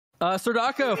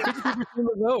Sardako, 52% of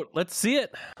the vote. Let's see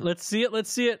it. Let's see it.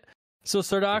 Let's see it. So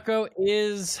Sardako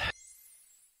is...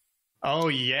 Oh,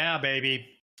 yeah, baby.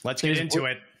 Let's get into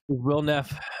it. Will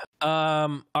Neff.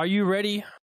 Are you ready,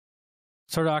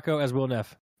 Sardako, as Will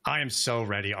Neff? I am so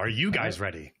ready. Are you guys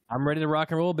ready? I'm ready to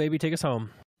rock and roll, baby. Take us home.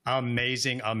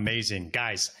 Amazing, amazing.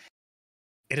 Guys,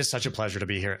 it is such a pleasure to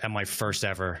be here at my first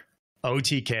ever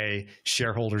OTK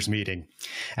shareholders meeting.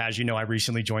 As you know, I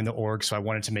recently joined the org, so I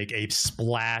wanted to make a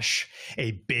splash,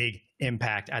 a big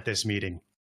impact at this meeting.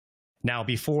 Now,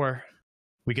 before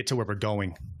we get to where we're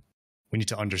going, we need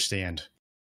to understand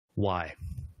why.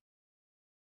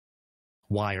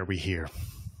 Why are we here?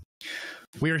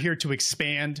 We are here to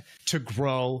expand, to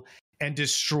grow, and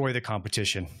destroy the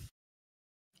competition.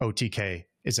 OTK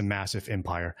is a massive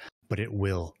empire, but it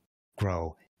will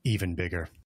grow even bigger.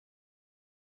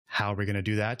 How are we going to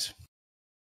do that?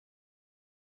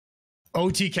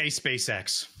 OTK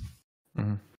SpaceX.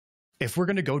 If we're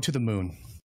going to go to the moon,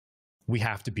 we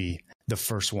have to be the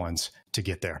first ones to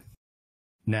get there.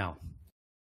 Now,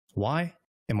 why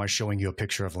am I showing you a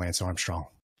picture of Lance Armstrong?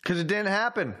 Because it didn't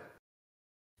happen.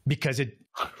 Because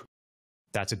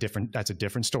that's a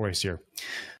different story here.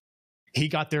 He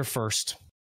got there first,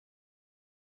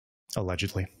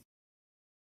 allegedly.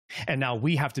 And now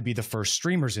we have to be the first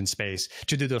streamers in space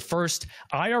to do the first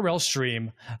IRL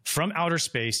stream from outer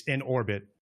space in orbit.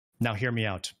 Now hear me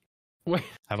out. Wait.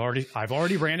 I've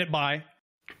already ran it by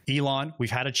Elon.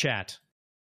 We've had a chat.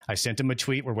 I sent him a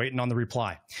tweet. We're waiting on the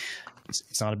reply.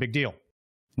 It's not a big deal.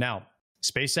 Now,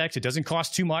 SpaceX, it doesn't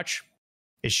cost too much.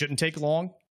 It shouldn't take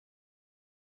long.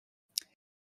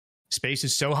 Space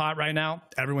is so hot right now.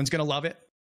 Everyone's going to love it.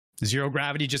 Zero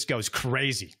gravity just goes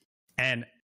crazy. And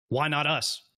why not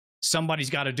us? Somebody's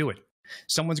got to do it.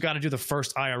 Someone's got to do the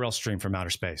first IRL stream from outer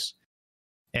space.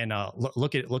 And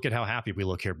look at how happy we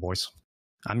look here, boys.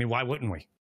 I mean, why wouldn't we?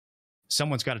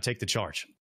 Someone's got to take the charge.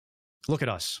 Look at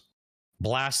us,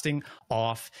 blasting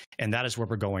off, and that is where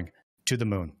we're going, to the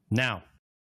moon. Now,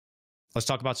 let's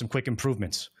talk about some quick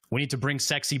improvements. We need to bring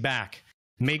sexy back.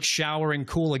 Make showering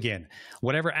cool again.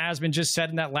 Whatever Asmin just said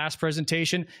in that last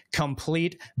presentation,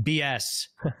 complete BS.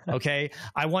 Okay?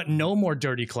 I want no more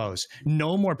dirty clothes,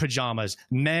 no more pajamas.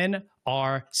 Men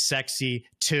are sexy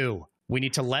too. We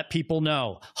need to let people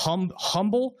know.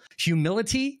 Humble,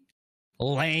 humility,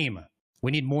 lame.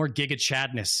 We need more Giga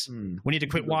Chadness. We need to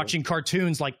quit watching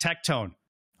cartoons like Tectone.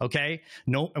 Okay?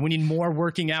 No, we need more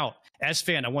working out.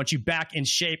 S-Fan, I want you back in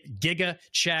shape. Giga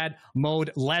Chad mode,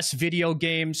 less video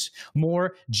games,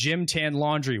 more gym tan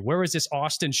laundry. Where is this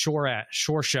Austin Shore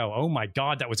show? Oh my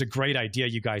God, that was a great idea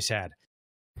you guys had.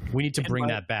 We need to bring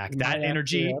that back. That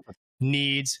energy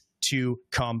needs to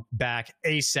come back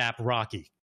ASAP, Rocky.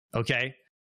 Okay?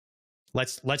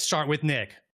 Let's start with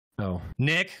Nick. Oh.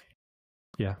 Nick.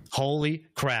 Yeah. Holy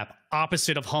crap.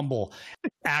 Opposite of humble.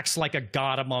 Acts like a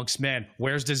god amongst men.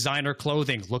 Wears designer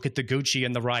clothing. Look at the Gucci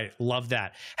in the right. Love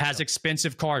that. Has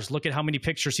expensive cars. Look at how many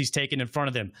pictures he's taken in front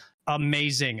of them.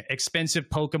 Amazing. Expensive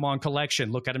Pokemon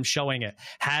collection. Look at him showing it.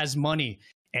 Has money.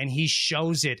 And he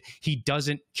shows it. He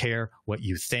doesn't care what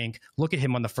you think. Look at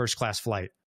him on the first class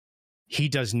flight. He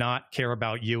does not care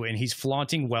about you, and he's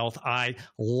flaunting wealth. I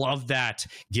love that.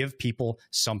 Give people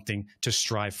something to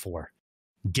strive for.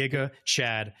 Giga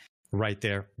Chad right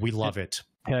there. We love it.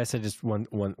 Can I say just one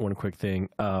quick thing?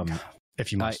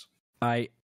 If you must. I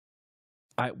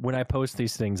when I post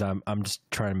these things, I'm just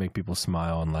trying to make people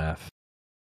smile and laugh.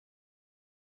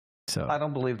 So I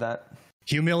don't believe that.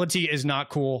 Humility is not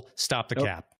cool. Stop the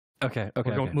cap. Okay.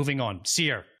 Moving on.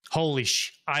 Seer. Holy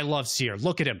I love Seer.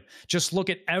 Look at him. Just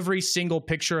look at every single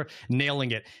picture,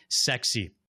 nailing it.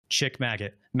 Sexy. Chick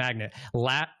magnet.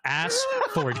 Ass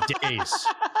for days.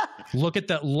 Look at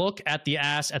the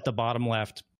ass at the bottom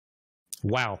left.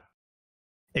 Wow.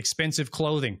 Expensive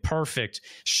clothing. Perfect.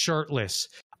 Shirtless.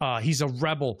 He's a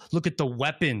rebel. Look at the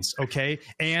weapons, okay?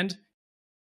 And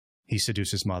he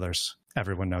seduces mothers.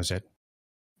 Everyone knows it.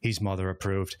 He's mother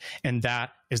approved. And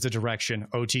that is the direction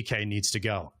OTK needs to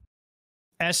go.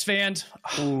 S-Fan.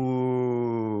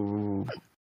 Ooh.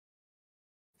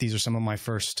 These are some of my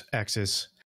first exes.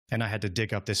 And I had to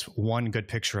dig up this one good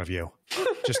picture of you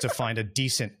just to find a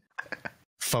decent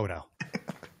photo.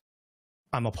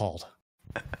 I'm appalled.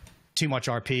 Too much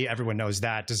RP. Everyone knows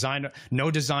that. No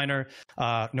designer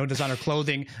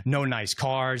clothing, no nice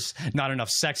cars, not enough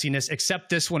sexiness, except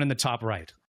this one in the top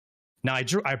right. Now I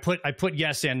put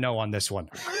yes and no on this one.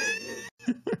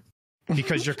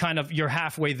 Because you're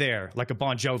halfway there, like a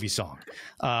Bon Jovi song.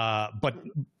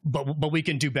 But we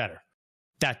can do better.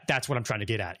 That's what I'm trying to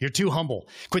get at. You're too humble.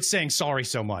 Quit saying sorry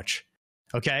so much.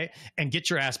 Okay? And get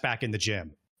your ass back in the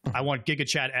gym. I want Giga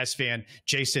Chat S-Fan,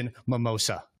 Jason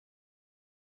Mimosa.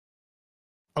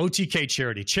 OTK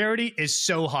charity. Charity is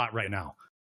so hot right now.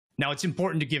 Now it's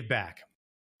important to give back.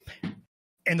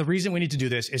 And the reason we need to do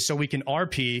this is so we can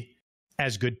RP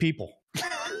as good people.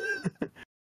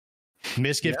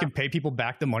 Misgift can pay people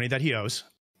back the money that he owes.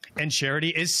 And charity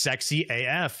is sexy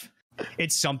AF.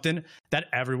 It's something that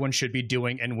everyone should be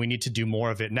doing, and we need to do more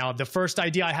of it. Now, the first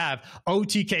idea I have,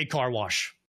 OTK car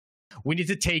wash. We need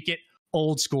to take it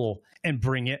old school and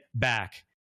bring it back.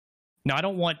 Now, I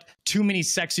don't want too many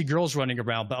sexy girls running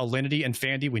around, but Alinity and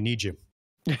Fandy, we need you.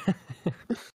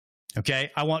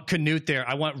 Okay, I want Canute there.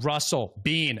 I want Russell,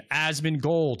 Bean, Asmon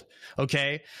Gold.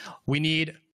 Okay, we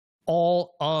need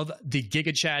all of the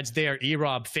Giga Chads there.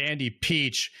 Erob, Fandy,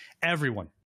 Peach, everyone,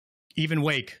 even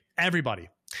Wake, everybody.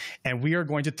 And we are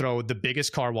going to throw the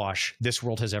biggest car wash this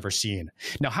world has ever seen.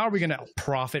 Now, how are we going to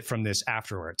profit from this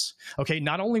afterwards? Okay,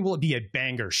 not only will it be a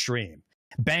banger stream,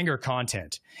 banger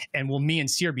content, and will me and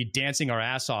Seer be dancing our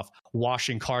ass off,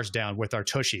 washing cars down with our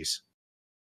tushies,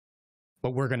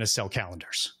 but we're going to sell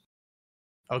calendars.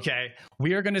 Okay,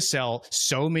 we are going to sell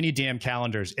so many damn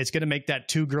calendars. It's going to make that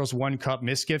 2 girls 1 cup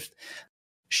misgift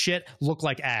shit look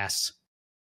like ass.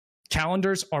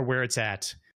 Calendars are where it's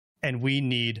at, and we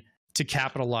need to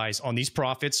capitalize on these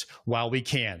profits while we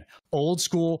can. Old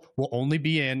school will only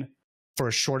be in for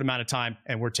a short amount of time,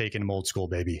 and we're taking them old school,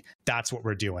 baby. That's what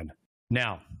we're doing.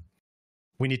 Now,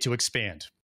 we need to expand.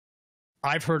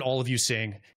 I've heard all of you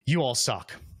saying, you all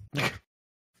suck.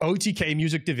 OTK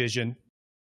Music Division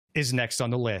is next on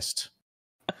the list.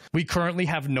 We currently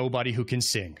have nobody who can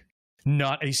sing.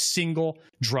 Not a single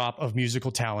drop of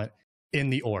musical talent in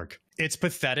the org. It's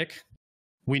pathetic.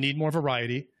 We need more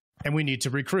variety, and we need to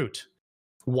recruit.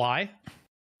 Why?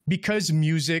 Because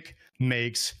music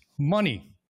makes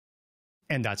money,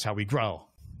 and that's how we grow.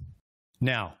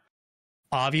 Now,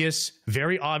 obvious,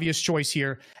 very obvious choice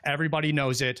here. Everybody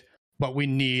knows it, but we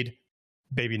need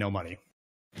Baby No Money.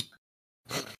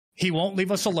 He won't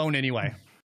leave us alone anyway.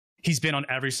 He's been on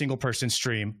every single person's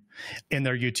stream in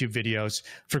their YouTube videos.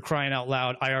 For crying out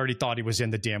loud, I already thought he was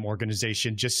in the damn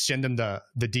organization. Just send him the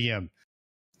DM.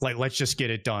 Like, let's just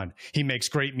get it done. He makes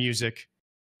great music.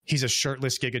 He's a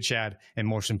shirtless Giga Chad, and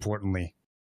most importantly,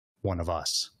 one of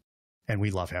us. And we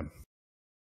love him.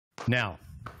 Now,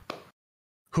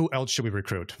 who else should we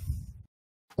recruit?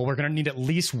 Well, we're going to need at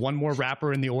least one more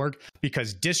rapper in the org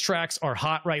because diss tracks are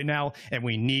hot right now, and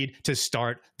we need to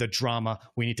start the drama.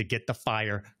 We need to get the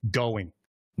fire going.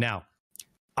 Now,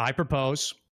 I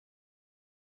propose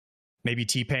maybe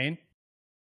T-Pain,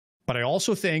 but I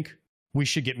also think we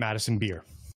should get Madison Beer.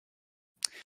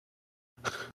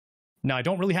 Now, I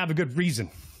don't really have a good reason.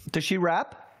 Does she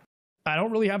rap? I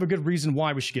don't really have a good reason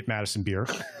why we should get Madison Beer,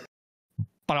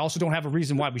 but I also don't have a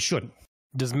reason why we shouldn't.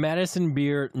 Does Madison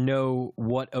Beer know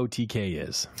what OTK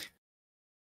is?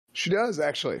 She does,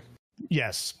 actually.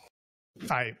 Yes.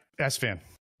 S-Fan,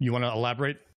 you want to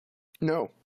elaborate?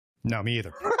 No. No, me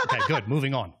either. Okay, good.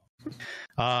 Moving on.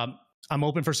 I'm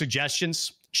open for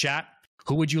suggestions. Chat,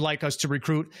 who would you like us to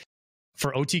recruit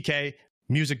for OTK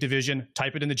Music Division?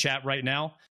 Type it in the chat right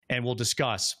now, and we'll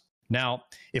discuss. Now,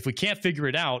 if we can't figure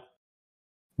it out,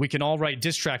 we can all write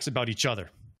diss tracks about each other.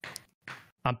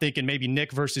 I'm thinking maybe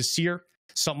Nick versus Seer,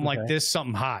 something like this,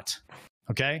 something hot.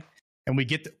 Okay? And we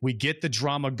get the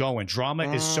drama going.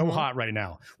 Drama is so hot right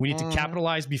now. We need to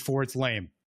capitalize before it's lame.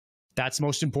 That's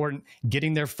most important.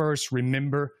 Getting there first.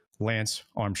 Remember Lance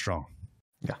Armstrong.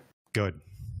 Yeah. Good.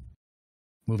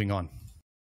 Moving on.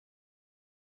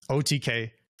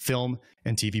 OTK film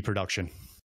and TV production.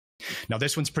 Now,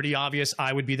 this one's pretty obvious.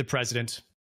 I would be the president.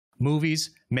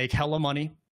 Movies make hella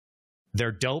money.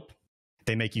 They're dope.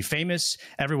 They make you famous.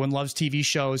 Everyone loves TV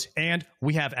shows. And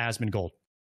we have Asmon Gold.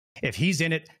 If he's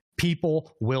in it,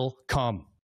 people will come.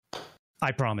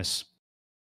 I promise.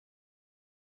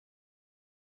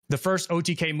 The first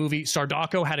OTK movie,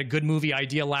 Sardako had a good movie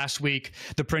idea last week.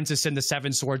 The Princess and the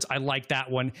Seven Swords. I like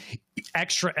that one.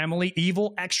 Extra Emily,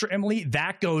 Evil Extra Emily.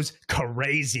 That goes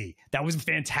crazy. That was a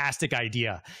fantastic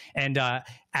idea. And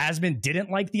Asmon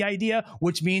didn't like the idea,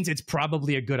 which means it's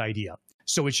probably a good idea.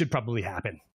 So it should probably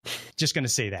happen. Just going to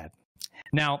say that.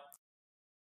 Now,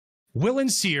 Will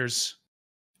and Sears,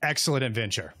 excellent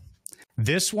adventure.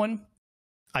 This one,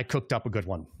 I cooked up a good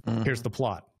one. Here's the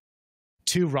plot.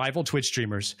 2 rival Twitch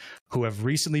streamers who have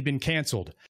recently been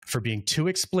canceled for being too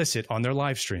explicit on their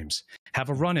live streams have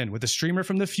a run-in with a streamer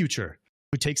from the future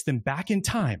who takes them back in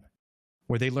time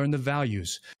where they learn the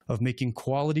values of making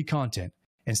quality content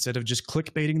instead of just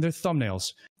clickbaiting their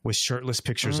thumbnails with shirtless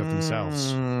pictures of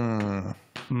themselves.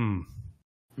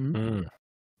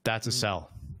 That's a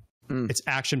sell. It's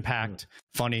action-packed,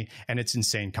 funny, and it's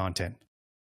insane content.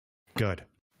 Good.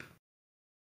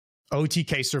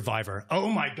 OTK Survivor. Oh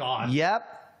my God. Yep.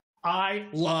 I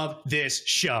love this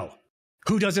show.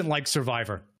 Who doesn't like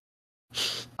Survivor?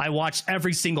 I watched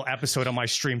every single episode on my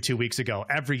stream 2 weeks ago.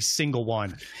 Every single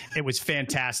one. It was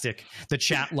fantastic. The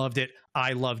chat loved it.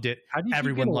 I loved it.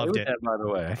 Everyone loved it. That, by the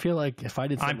way, I feel like if I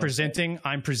did, I'm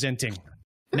presenting.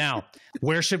 Now,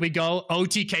 where should we go?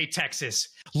 OTK, Texas.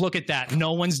 Look at that.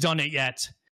 No one's done it yet.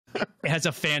 It has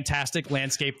a fantastic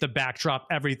landscape, the backdrop,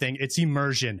 everything. It's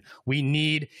immersion. We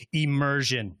need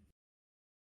immersion.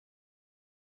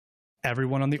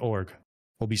 Everyone on the org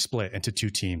will be split into 2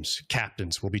 teams.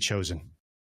 Captains will be chosen.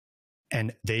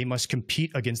 And they must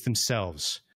compete against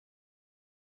themselves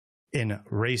in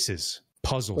races,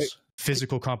 puzzles,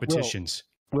 physical competitions.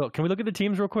 Will, can we look at the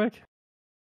teams real quick?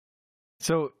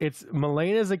 So it's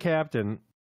Melena's the captain.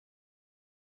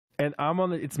 And I'm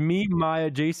on it's me,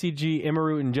 Maya, JCG,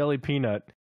 Imaru, and Jelly Peanut.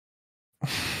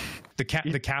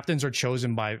 The captains are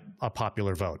chosen by a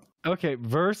popular vote. Okay,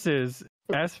 versus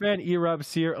Esfan, Erub,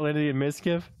 Seer, Alinity, and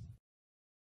Miskiv.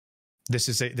 This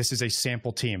is a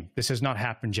sample team. This has not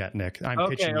happened yet, Nick. I'm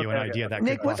pitching you an idea that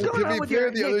Nick, could what's possibly going on To with be fair,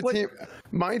 your the Nick, other team,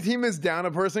 my team is down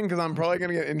a person because I'm probably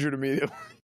going to get injured immediately.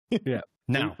 Yeah.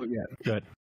 Now, Yeah, good.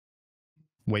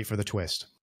 wait for the twist.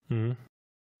 Mm-hmm.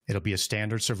 It'll be a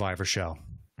standard Survivor show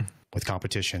with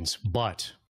competitions,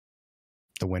 but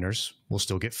the winners will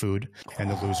still get food and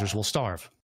the losers will starve.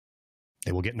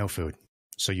 They will get no food.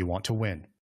 So you want to win.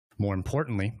 More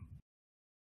importantly,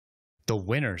 the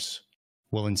winners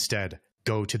will instead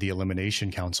go to the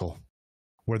Elimination Council,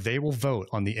 where they will vote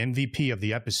on the MVP of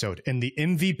the episode, and the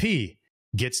MVP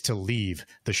gets to leave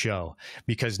the show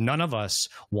because none of us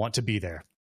want to be there.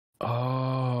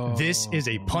 Oh. This is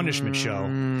a punishment show.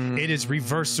 It is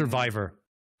reverse Survivor.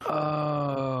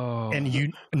 Oh.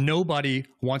 And nobody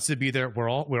wants to be there. We're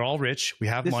all rich. We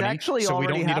have This money, actually so we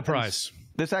already don't need a happens. prize.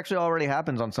 This actually already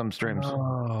happens on some streams.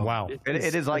 Oh. Wow.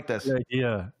 It is like this.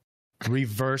 Yeah.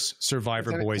 Reverse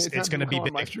Survivor, boys. It's going to be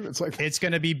big. It's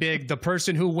going to be big. The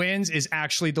person who wins is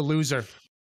actually the loser.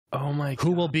 Oh my God.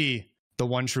 Who will be the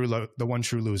one true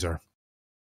loser?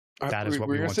 That is what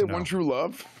we want to know. One True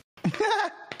Love?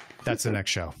 That's the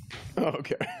next show. Oh,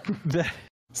 okay.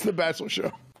 It's the Bachelor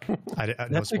show. No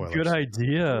That's a spoilers. good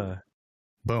idea.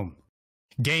 Boom.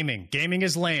 Gaming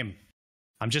is lame.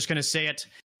 I'm just going to say it.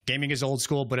 Gaming is old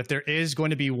school, but if there is going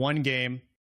to be one game,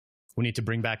 we need to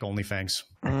bring back OnlyFans.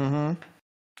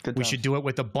 Mm-hmm. We should do it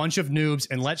with a bunch of noobs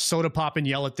and let Soda Pop and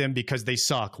yell at them because they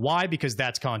suck. Why? Because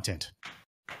that's content.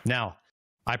 Now,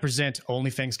 I present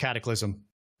OnlyFans Cataclysm.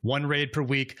 1 raid per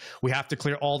week. We have to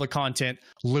clear all the content.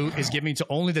 Loot is given to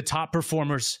only the top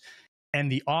performers,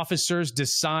 and the officers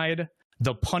decide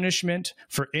the punishment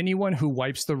for anyone who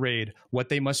wipes the raid, what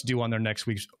they must do on their next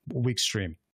week's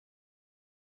stream.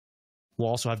 We'll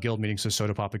also have guild meetings so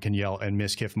Soda Papa can yell, and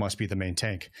Miss Kiff must be the main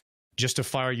tank. Just to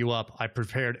fire you up, I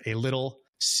prepared a little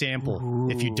sample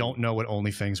if you don't know what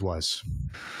OnlyFans was.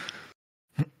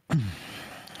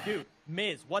 Dude,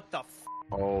 Miz, what the f?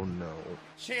 Oh no.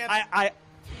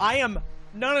 I am...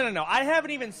 No. I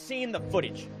haven't even seen the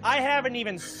footage. I haven't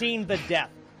even seen the death.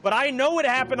 But I know what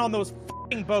happened on those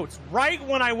f***ing boats right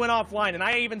when I went offline. And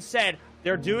I even said,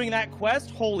 they're doing that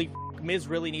quest? Holy f***, Miz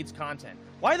really needs content.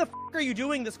 Why the f*** are you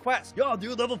doing this quest? Yo,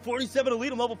 dude, level 47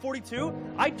 elite, I'm level 42.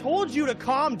 I told you to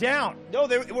calm down. No,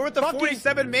 we're with the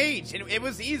 47 mage. It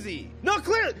was easy. No,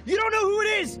 clearly, you don't know who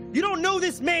it is. You don't know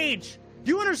this mage.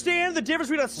 Do you understand the difference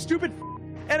between a stupid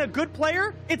and a good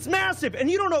player? It's massive, and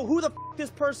you don't know who the this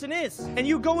person is. And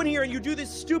you go in here and you do this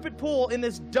stupid pull in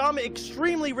this dumb,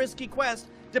 extremely risky quest,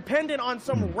 dependent on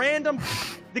some random...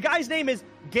 The guy's name is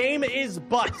Game Is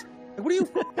Butt. What do you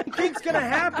think's gonna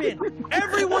happen?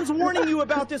 Everyone's warning you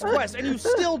about this quest, and you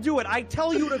still do it. I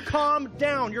tell you to calm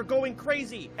down. You're going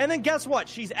crazy. And then guess what?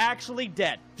 She's actually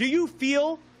dead. Do you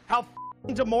feel how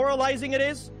demoralizing it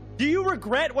is? Do you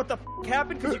regret what the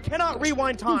happened? Because you cannot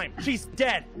rewind time. She's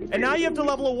dead. And now you have to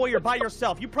level a warrior by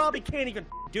yourself. You probably can't even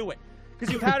do it.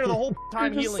 Because you've had her the whole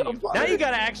time healing you. Now you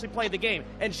gotta actually play the game.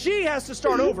 And she has to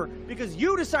start over because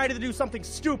you decided to do something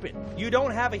stupid. You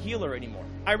don't have a healer anymore.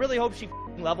 I really hope she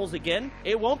levels again.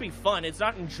 It won't be fun. It's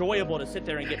not enjoyable to sit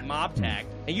there and get mob tagged.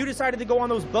 And you decided to go on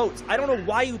those boats. I don't know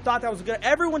why you thought that was good.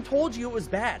 Everyone told you it was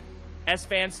bad.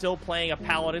 S-Fan still playing a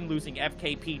paladin, losing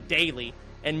FKP daily.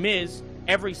 And Miz,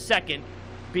 every second,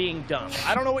 being dumb.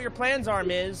 I don't know what your plans are,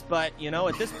 Miz, but, you know,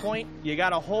 at this point, you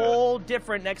got a whole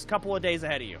different next couple of days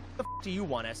ahead of you. What the do you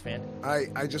want, S-Fan?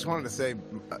 I just wanted to say,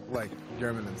 like, Your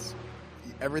Eminence,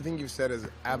 everything you've said is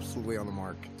absolutely on the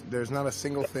mark. There's not a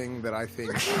single thing that I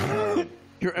think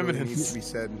Your really Eminence needs to be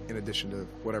said in addition to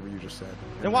whatever you just said.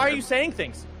 Then why are you saying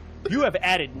things? You have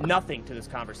added nothing to this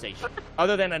conversation,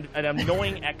 other than an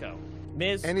annoying echo.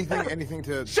 Miz. Anything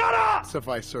to Shut up!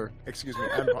 suffice, sir. Excuse me.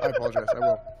 I apologize. I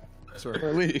will. Sir.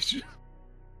 Release.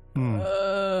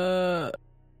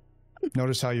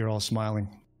 Notice how you're all smiling.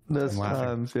 This I'm laughing.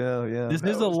 times, yeah. This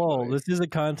is a lull. This is a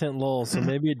content lull, so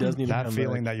maybe it does need to That come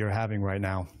feeling back. that you're having right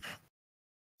now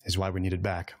is why we need it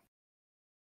back.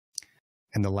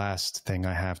 And the last thing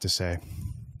I have to say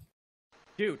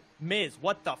Dude, Miz,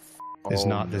 what the f? is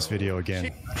not this video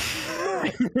again.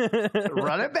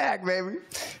 Run it back, baby.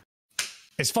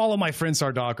 Is follow my friend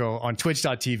Sardako on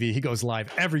twitch.tv. He goes live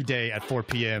every day at 4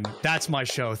 p.m. That's my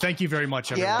show. Thank you very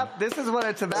much, everyone. Yep, this is what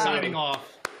it's about. Signing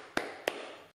off.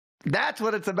 That's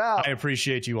what it's about. I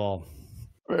appreciate you all.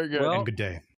 Very good. Well, And good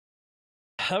day.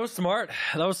 That was smart.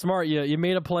 That was smart. You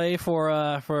made a play for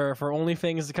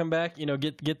OnlyFans to come back. You know,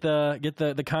 get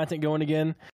the content going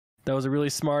again. That was a really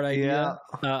smart idea.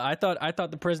 I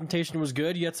thought the presentation was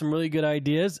good. You had some really good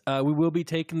ideas. We will be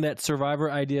taking that Survivor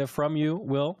idea from you,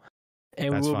 Will,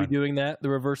 and That's we will fine. be doing that. The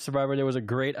reverse Survivor. There was a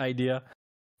great idea.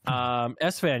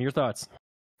 S-Fan, your thoughts?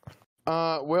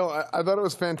 Well, I thought it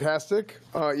was fantastic.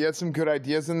 You had some good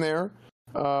ideas in there.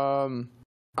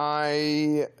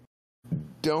 I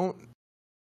don't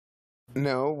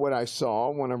know what I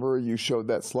saw whenever you showed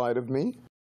that slide of me.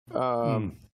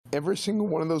 Every single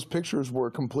one of those pictures were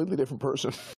a completely different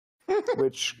person,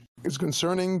 which is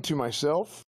concerning to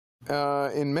myself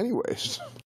in many ways.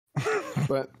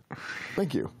 But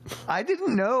thank you. I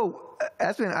didn't know,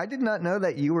 Espen, I did not know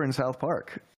that you were in South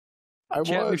Park.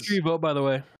 Chat, make sure you vote, by the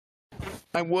way.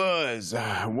 I was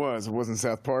in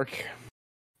South Park.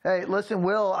 Hey, listen,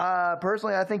 Will,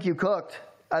 personally, I think you cooked.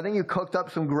 I think you cooked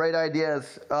up some great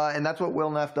ideas, and that's what Will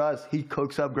Neff does. He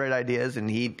cooks up great ideas, and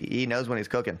he knows when he's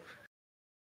cooking.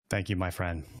 Thank you, my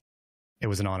friend. It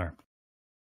was an honor.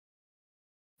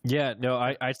 Yeah, no,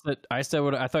 I said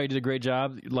what I thought you did a great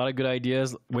job. A lot of good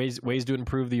ideas, ways to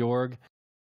improve the org.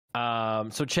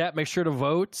 So chat, make sure to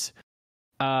vote.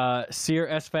 Seer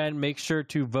S-Fan, make sure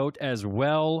to vote as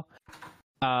well.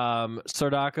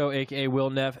 Sardako, aka Will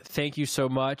Neff, thank you so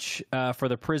much for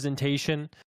the presentation.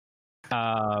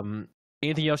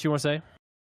 Anything else you want to say?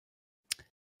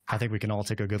 I think we can all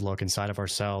take a good look inside of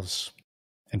ourselves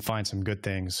and find some good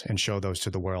things and show those to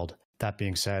the world. That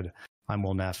being said, I'm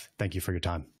Will Neff. Thank you for your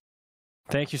time.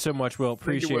 Thank you so much, Will.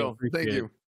 Appreciate it. Thank Appreciate you.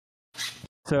 it.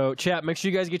 So, chat, make sure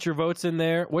you guys get your votes in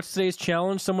there. What's today's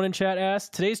challenge? Someone in chat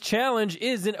asked. Today's challenge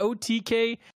is an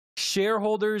OTK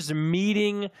shareholders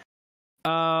meeting,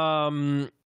 parody.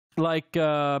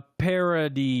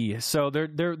 So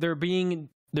they're being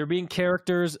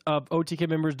characters of OTK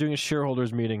members doing a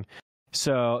shareholders meeting.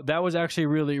 So that was actually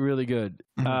really, really good.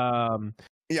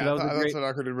 Yeah, So that was a I great-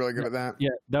 thought Sardako did really good at that. Yeah,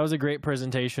 that was a great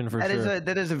presentation for sure.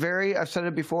 That is a very, I've said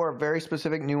it before, a very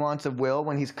specific nuance of Will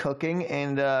when he's cooking,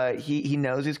 and he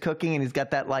knows he's cooking, and he's got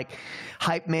that like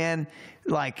hype man,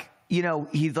 like, you know,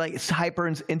 he's like hyper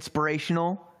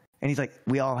inspirational, and he's like,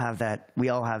 we all have that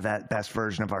best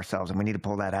version of ourselves, and we need to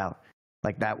pull that out,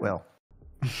 like that Will.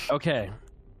 Okay.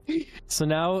 So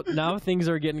now things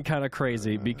are getting kind of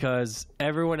crazy because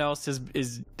everyone else has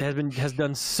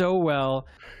done so well,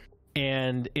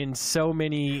 and in so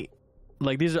many,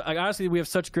 like, these are, like, honestly, we have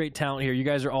such great talent here. You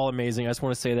guys are all amazing. I just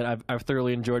want to say that I've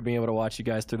thoroughly enjoyed being able to watch you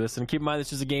guys through this. And keep in mind,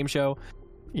 this is a game show.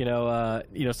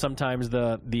 Sometimes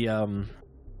the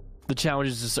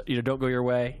challenges just, don't go your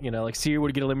way. Like Seer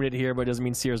would get eliminated here, but it doesn't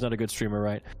mean Seer's not a good streamer,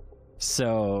 right?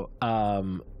 So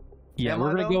yeah,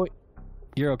 we're gonna go.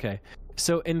 You're okay.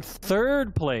 So in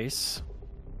third place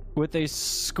with a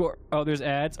score. Oh, there's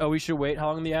ads. Oh, we should wait.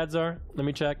 How long the ads are? Let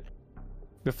me check.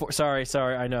 Before, sorry,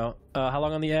 I know. How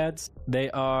long on the ads? They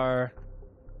are.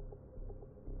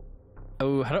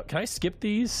 Oh, can I skip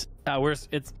these?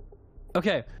 It's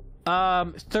okay.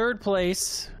 Third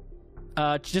place.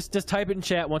 Just type it in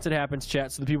chat once it happens,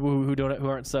 chat, so the people who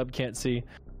aren't subbed can't see.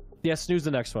 Yeah, snooze the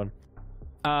next one.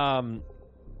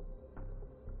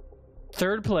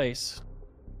 Third place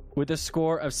with a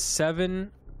score of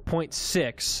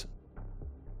 7.6.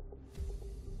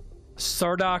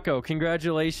 Sardako,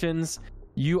 congratulations.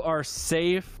 You are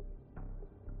safe